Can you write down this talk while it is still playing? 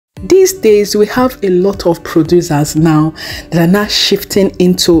These days we have a lot of producers now that are now shifting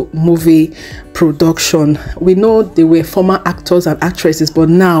into movie production. We know they were former actors and actresses, but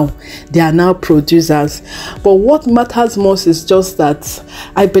now they are now producers. But what matters most is just that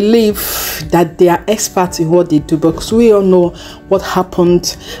I believe that they are experts in what they do, because we all know what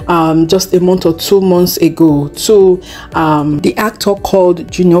happened just a month or 2 months ago to the actor called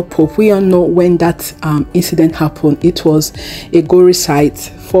Junior Pope. We all know when that incident happened. It was a gory sight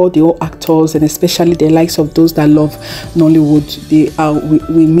for the old actors, and especially the likes of those that love Nollywood.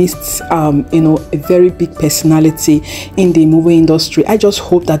 We missed a very big personality in the movie industry. I just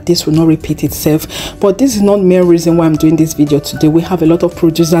hope that this will not repeat itself, but this is not the main reason why I'm doing this video today. We have a lot of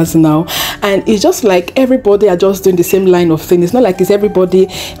producers now, and it's just like everybody are just doing the same line of things. It's not like it's everybody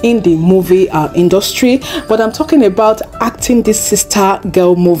in the movie industry, but I'm talking about acting this sister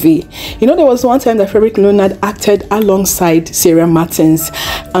girl movie. You know, there was one time that Fredrick Leonard acted alongside Sarah Martins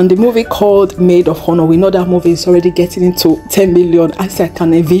and the movie called Maid of Honor. We know that movie is already getting into 10 million, as I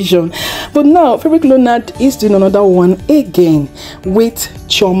can envision. But now Fredrick Leonard is doing another one again with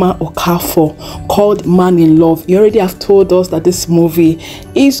Chioma Okafor called Man in Love. You already have told us that this movie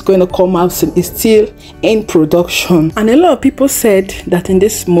is going to come out soon. It's still in production, and a lot of people said that in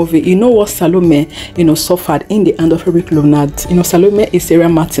this movie, you know what Salome suffered in the hand of Fredrick Leonard. Salome is Sarah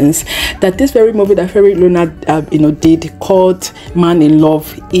Martins. That this very movie that Fredrick Leonard did called Man in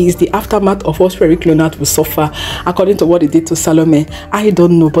Love is the aftermath of what Fredrick Leonard will suffer according to what he did to Salome. I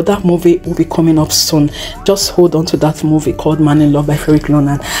don't know, but that movie will be coming up soon. Just hold on to that movie called Man in Love by Fredrick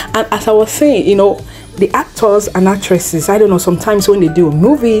Leonard. And as I was saying, the actors and actresses, I don't know, sometimes when they do a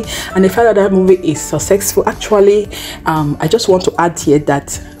movie and they find out that movie is successful, actually I just want to add here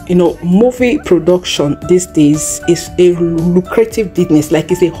that movie production these days is a lucrative business. Like,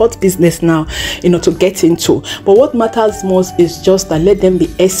 it's a hot business now, to get into. But what matters most is just that let them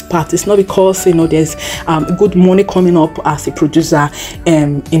be experts. It's not because there's good money coming up as a producer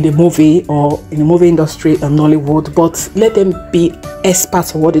in the movie or in the movie industry in Nollywood, but let them be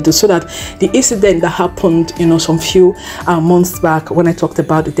experts on what they do, so that the incident that happened some few months back when I talked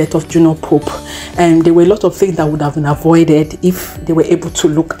about the death of Junior Pope, there were a lot of things that would have been avoided if they were able to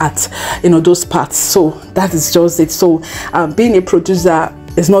look at those parts. So that is just it. So being a producer,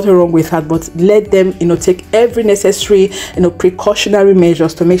 there's nothing wrong with that, but let them take every necessary precautionary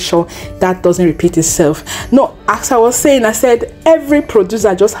measures to make sure that doesn't repeat itself. No, as I was saying, I said every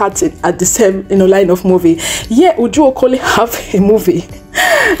producer just had it at the same line of movie. Yeah, OKOLI have a movie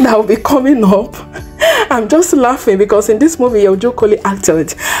that will be coming up. I'm just laughing because in this movie OKOLI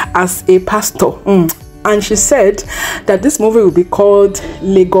acted as a pastor. And she said that this movie will be called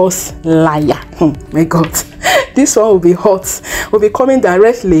Lagos Liar. My God, this one will be hot. Will be coming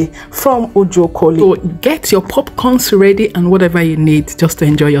directly from OKOLI. So get your popcorns ready and whatever you need just to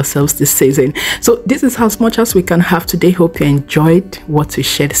enjoy yourselves this season. So this is as much as we can have today. Hope you enjoyed what we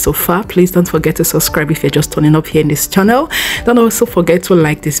shared so far. Please don't forget to subscribe if you're just turning up here in this channel. Don't also forget to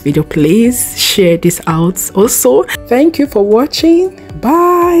like this video. Please share this out also. Thank you for watching.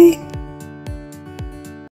 Bye.